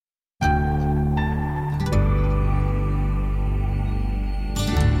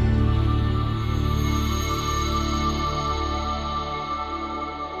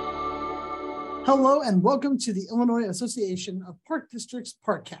Hello and welcome to the Illinois Association of Park Districts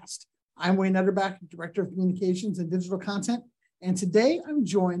Parkcast. I'm Wayne Utterback, Director of Communications and Digital Content, and today I'm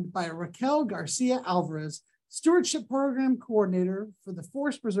joined by Raquel Garcia Alvarez, Stewardship Program Coordinator for the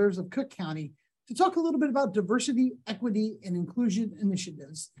Forest Preserves of Cook County, to talk a little bit about diversity, equity, and inclusion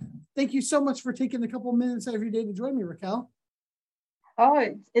initiatives. Thank you so much for taking a couple minutes out of your day to join me, Raquel. Oh,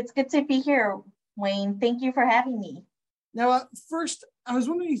 it's good to be here, Wayne. Thank you for having me. Now, first, I was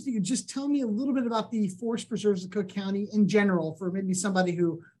wondering if you could just tell me a little bit about the Forest Preserves of Cook County in general, for maybe somebody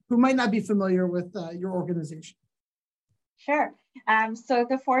who might not be familiar with your organization. Sure. So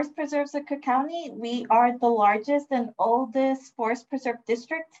the Forest Preserves of Cook County, we are the largest and oldest forest preserve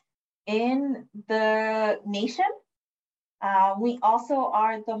district in the nation. We also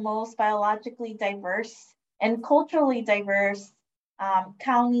are the most biologically diverse and culturally diverse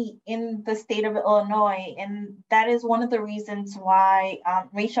county in the state of Illinois. And that is one of the reasons why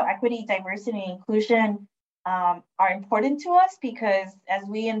racial equity, diversity, and inclusion are important to us, because as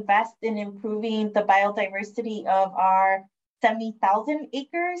we invest in improving the biodiversity of our 70,000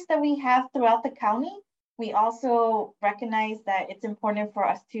 acres that we have throughout the county, we also recognize that it's important for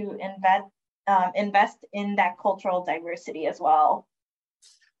us to invest in that cultural diversity as well.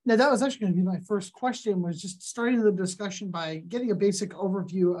 Now, that was actually going to be my first question, was just starting the discussion by getting a basic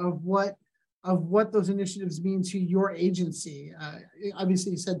overview of what those initiatives mean to your agency.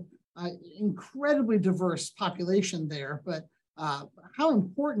 Obviously, you said incredibly diverse population there, but how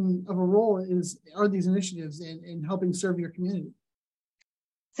important of a role are these initiatives in helping serve your community?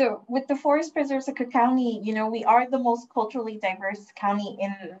 So with the Forest Preserves of Cook County, we are the most culturally diverse county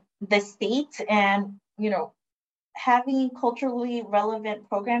in the state, and, having culturally relevant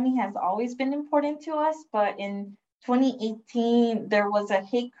programming has always been important to us. But in 2018, there was a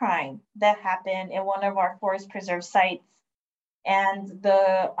hate crime that happened in one of our forest preserve sites. And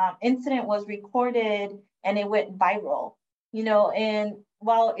the incident was recorded and it went viral, and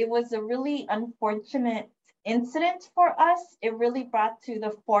while it was a really unfortunate incident for us, it really brought to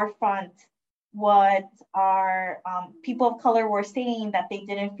the forefront what our people of color were saying, that they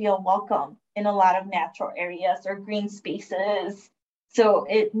didn't feel welcome in a lot of natural areas or green spaces. So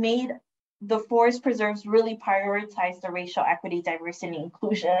it made the forest preserves really prioritize the racial equity, diversity, and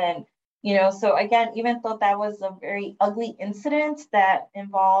inclusion. So again, even though that was a very ugly incident that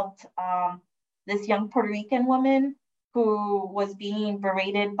involved this young Puerto Rican woman who was being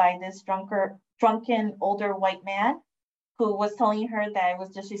berated by this drunken older white man, who was telling her that it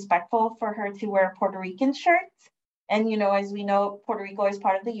was disrespectful for her to wear a Puerto Rican shirt. And, as we know, Puerto Rico is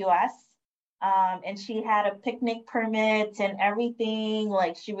part of the US. And she had a picnic permit and everything,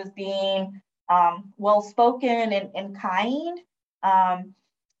 like she was being well-spoken and kind.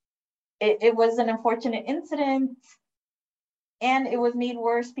 It was an unfortunate incident, and it was made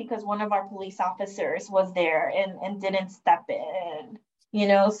worse because one of our police officers was there and didn't step in,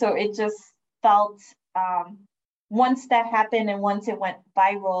 so it just felt, once that happened and once it went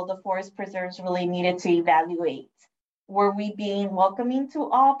viral, the forest preserves really needed to evaluate, were we being welcoming to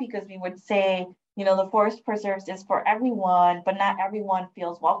all? Because we would say, the forest preserves is for everyone, but not everyone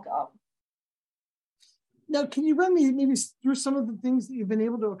feels welcome. Now, can you run me maybe through some of the things that you've been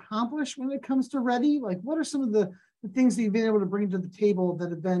able to accomplish when it comes to READI? Like, what are some of the things that you've been able to bring to the table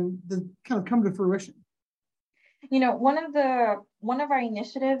that have kind of come to fruition? One of our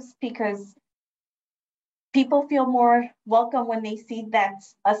initiatives, because people feel more welcome when they see that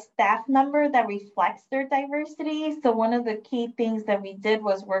a staff member that reflects their diversity. So one of the key things that we did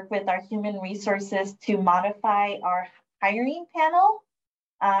was work with our human resources to modify our hiring panel.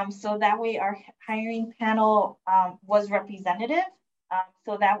 So that way our hiring panel was representative.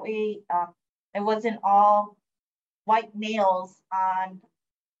 So that way it wasn't all white males on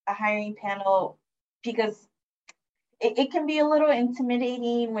a hiring panel, because it can be a little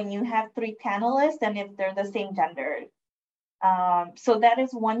intimidating when you have 3 panelists and if they're the same gender. So that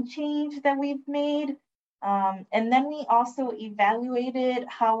is one change that we've made. And then we also evaluated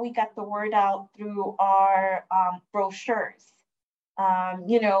how we got the word out through our brochures.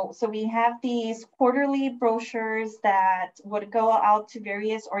 So we have these quarterly brochures that would go out to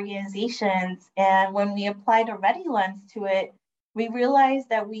various organizations. And when we applied a READI lens to it, we realized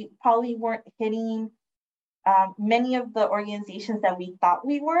that we probably weren't hitting many of the organizations that we thought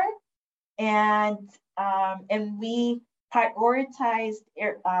we were. And we prioritized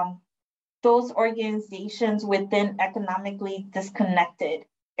those organizations within economically disconnected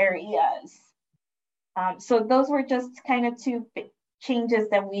areas. So those were just kind of 2 changes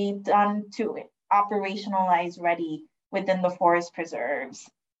that we've done to operationalize READI within the forest preserves.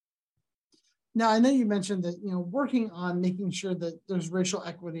 Now, I know you mentioned that, working on making sure that there's racial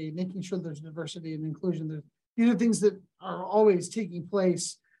equity, making sure there's diversity and inclusion, these are things that are always taking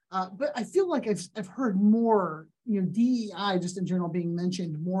place. But I feel like I've heard more, DEI just in general being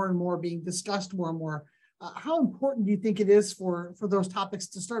mentioned more and more, being discussed more and more. How important do you think it is for those topics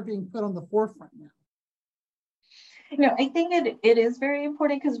to start being put on the forefront now? I think it is very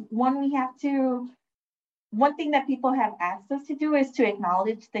important because one thing that people have asked us to do is to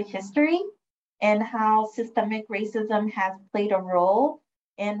acknowledge the history and how systemic racism has played a role.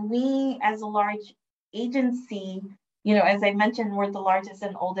 And we, as a large agency, as I mentioned, we're the largest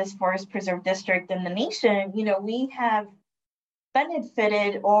and oldest forest preserve district in the nation. We have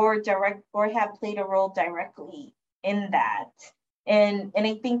benefited or have played a role directly in that. And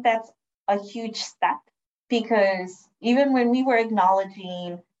I think that's a huge step, because even when we were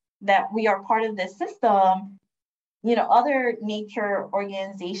acknowledging that we are part of this system, other nature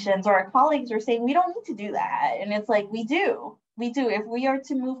organizations or our colleagues are saying, we don't need to do that. And it's like, we do. If we are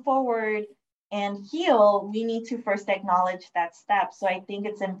to move forward and heal, we need to first acknowledge that step. So I think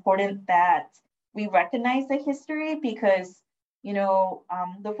it's important that we recognize the history, because,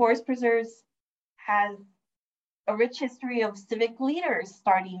 the Forest Preserves has a rich history of civic leaders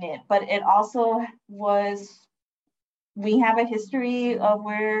starting it, but it also we have a history of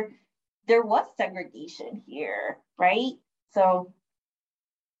where there was segregation here, right? So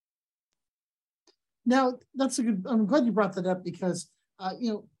now I'm glad you brought that up, because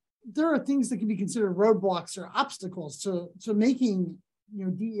there are things that can be considered roadblocks or obstacles to making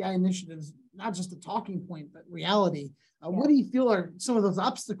DEI initiatives not just a talking point but reality. What do you feel are some of those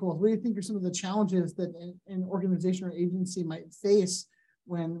obstacles? What do you think are some of the challenges that an organization or agency might face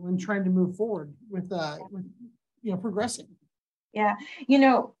when trying to move forward with progressing? Yeah,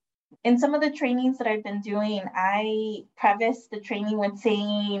 in some of the trainings that I've been doing, I preface the training with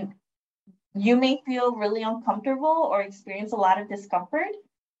saying, you may feel really uncomfortable or experience a lot of discomfort,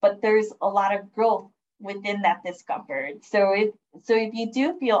 but there's a lot of growth within that discomfort. So if you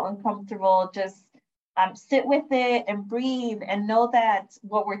do feel uncomfortable, just sit with it and breathe, and know that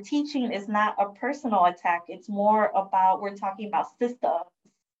what we're teaching is not a personal attack. It's more about, we're talking about systems.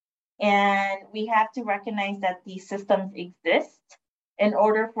 And we have to recognize that these systems exist in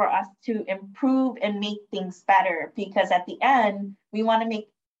order for us to improve and make things better, because at the end, we want to make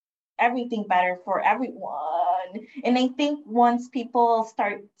everything better for everyone. And I think once people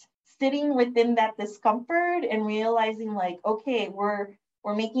start sitting within that discomfort and realizing, like, okay, we're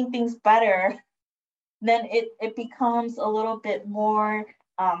making things better, then it becomes a little bit more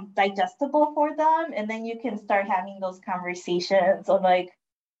digestible for them. And then you can start having those conversations of like,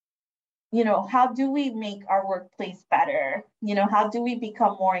 how do we make our workplace better? How do we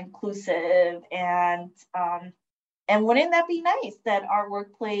become more inclusive? And wouldn't that be nice that our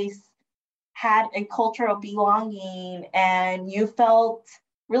workplace had a culture of belonging and you felt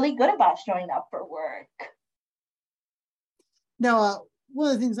really good about showing up for work? Now, one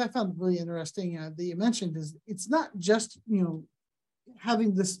of the things I found really interesting that you mentioned is it's not just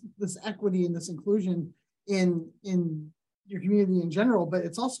having this equity and this inclusion in your community in general, but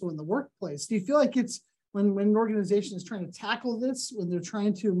it's also in the workplace. Do you feel like it's when an organization is trying to tackle this, when they're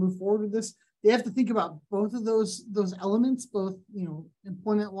trying to move forward with this, they have to think about both of those elements, both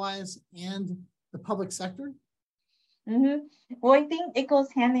employment wise and the public sector? Mm-hmm. Well, I think it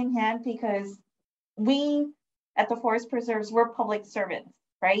goes hand in hand, because we at the Forest Preserves, we're public servants,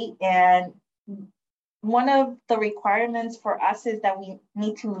 right? And one of the requirements for us is that we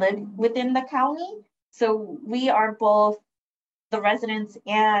need to live within the county. So we are both the residents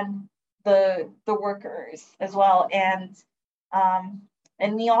and the workers as well. And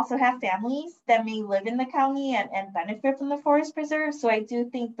we also have families that may live in the county and benefit from the Forest Preserve. So I do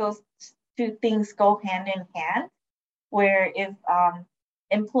think those two things go hand in hand, where if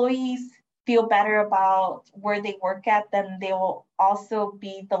employees feel better about where they work at, then they will also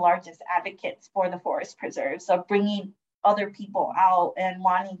be the largest advocates for the Forest Preserve. So bringing other people out and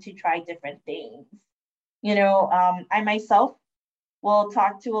wanting to try different things. I myself will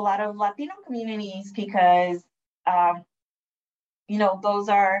talk to a lot of Latino communities, because, those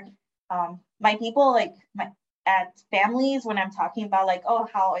are my people, like at families, when I'm talking about like, oh,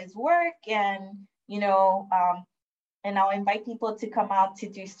 how is work? And, and I'll invite people to come out to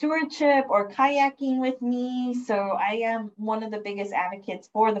do stewardship or kayaking with me. So I am one of the biggest advocates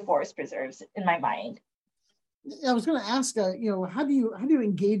for the Forest Preserves in my mind. I was going to ask, how do you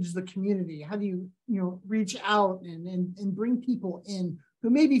engage the community? How do you, reach out and bring people in who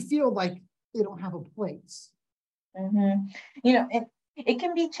maybe feel like they don't have a place? Mm-hmm. It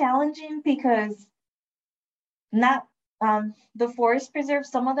can be challenging, because not the forest preserves,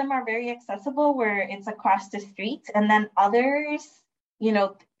 some of them are very accessible where it's across the street, and then others,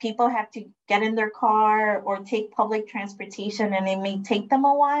 people have to get in their car or take public transportation, and it may take them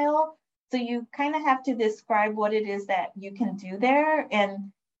a while. So you kind of have to describe what it is that you can do there.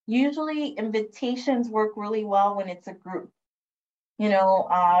 And usually invitations work really well when it's a group,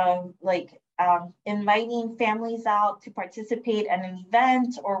 inviting families out to participate at an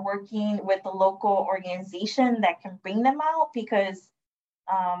event or working with a local organization that can bring them out, because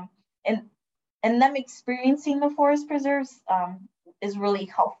and them experiencing the forest preserves is really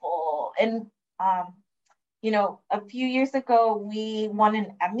helpful. And a few years ago we won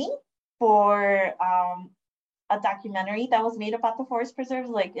an Emmy for a documentary that was made about the forest preserves.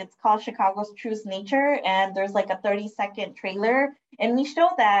 Like, it's called Chicago's Truest Nature, and there's like a 30-second trailer, and we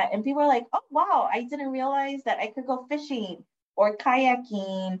showed that, and people were like, oh wow, I didn't realize that I could go fishing or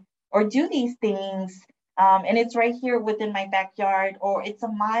kayaking or do these things, and it's right here within my backyard, or it's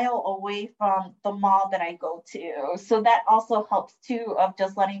a mile away from the mall that I go to. So that also helps too, of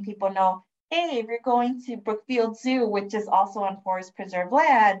just letting people know, hey, if you're going to Brookfield Zoo, which is also on forest preserve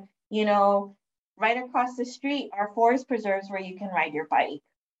land, right across the street are forest preserves where you can ride your bike.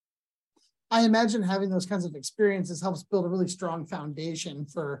 I imagine having those kinds of experiences helps build a really strong foundation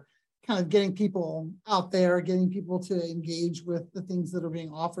for kind of getting people out there, getting people to engage with the things that are being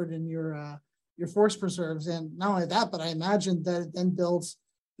offered in your forest preserves. And not only that, but I imagine that it then builds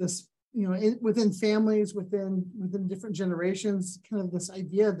this, within families, within different generations, kind of this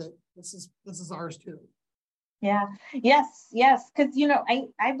idea that this is ours too. Yeah. Yes. Because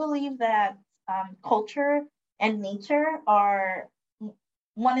I believe that culture and nature are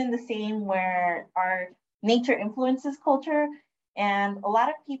one and the same, where our nature influences culture, and a lot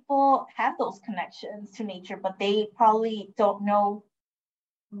of people have those connections to nature, but they probably don't know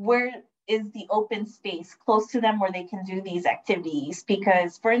where is the open space close to them where they can do these activities.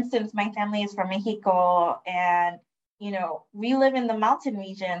 Because, for instance, my family is from Mexico, and we live in the mountain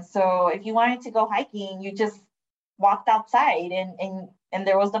region, so if you wanted to go hiking, you just walked outside and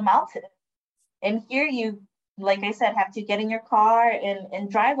there was the mountain. And here you, like I said, have to get in your car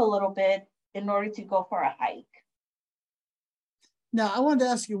and drive a little bit in order to go for a hike. Now, I wanted to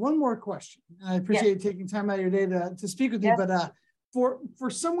ask you one more question. I appreciate you taking time out of your day to speak with me. But for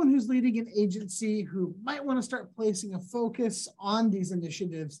someone who's leading an agency who might want to start placing a focus on these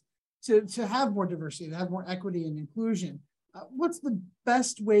initiatives to have more diversity, to have more equity and inclusion, what's the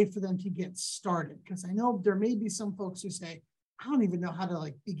best way for them to get started? Because I know there may be some folks who say, I don't even know how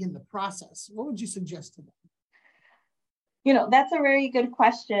to begin the process. What would you suggest to them? That's a very good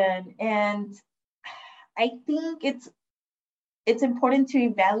question. And I think it's important to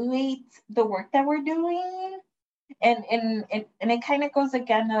evaluate the work that we're doing. And it kind of goes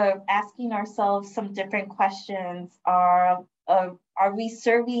again of asking ourselves some different questions. Are we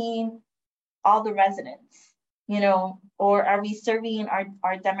serving all the residents, or are we serving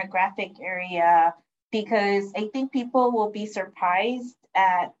our demographic area? Because I think people will be surprised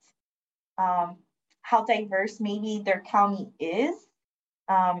at how diverse maybe their county is.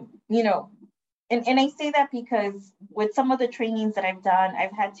 And I say that because with some of the trainings that I've done,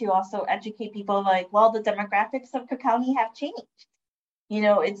 I've had to also educate people like, well, the demographics of Cook County have changed.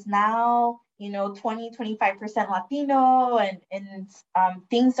 It's now, 20-25% Latino, and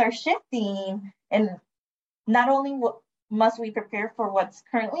things are shifting. And not only must we prepare for what's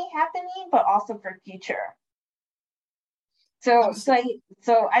currently happening, but also for future. So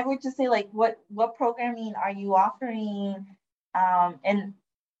I would just say, what programming are you offering? And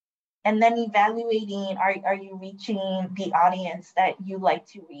then evaluating, are you reaching the audience that you like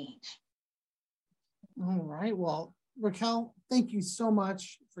to reach? All right. Well, Raquel, thank you so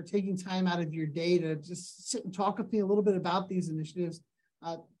much for taking time out of your day to just sit and talk with me a little bit about these initiatives.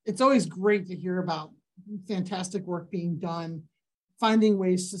 It's always great to hear about fantastic work being done, finding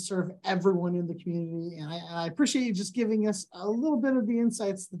ways to serve everyone in the community. And I appreciate you just giving us a little bit of the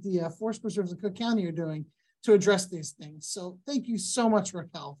insights that the Forest Preserves of Cook County are doing to address these things. So thank you so much,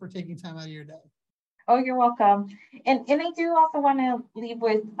 Raquel, for taking time out of your day. Oh, you're welcome. And I do also want to leave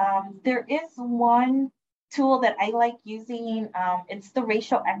with, there is one tool that I like using. It's the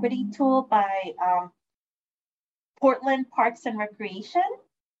racial equity tool by Portland Parks and Recreation.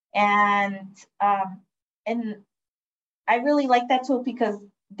 And I really like that tool because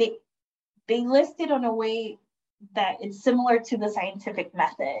they list it in a way that it's similar to the scientific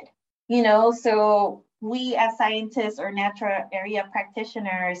method, so we as scientists or natural area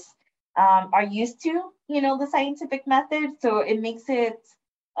practitioners are used to, the scientific method. So it makes it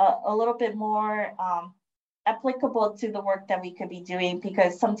a little bit more applicable to the work that we could be doing,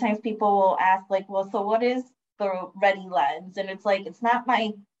 because sometimes people will ask well, so what is the Ready lens. And it's like, it's not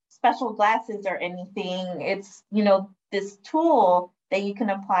my special glasses or anything. It's, you know, this tool that you can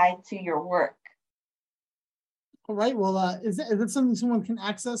apply to your work. All right. Well, is that something someone can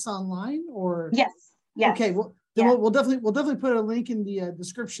access online or? Yes. Yes. Okay. Well, then we'll definitely put a link in the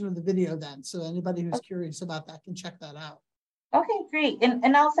description of the video then. So anybody who's curious about that can check that out. Okay, great.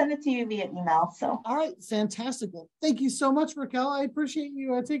 And I'll send it to you via email. So. All right. Fantastic. Well, thank you so much, Raquel. I appreciate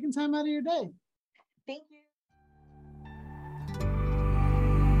you taking time out of your day. Thank you.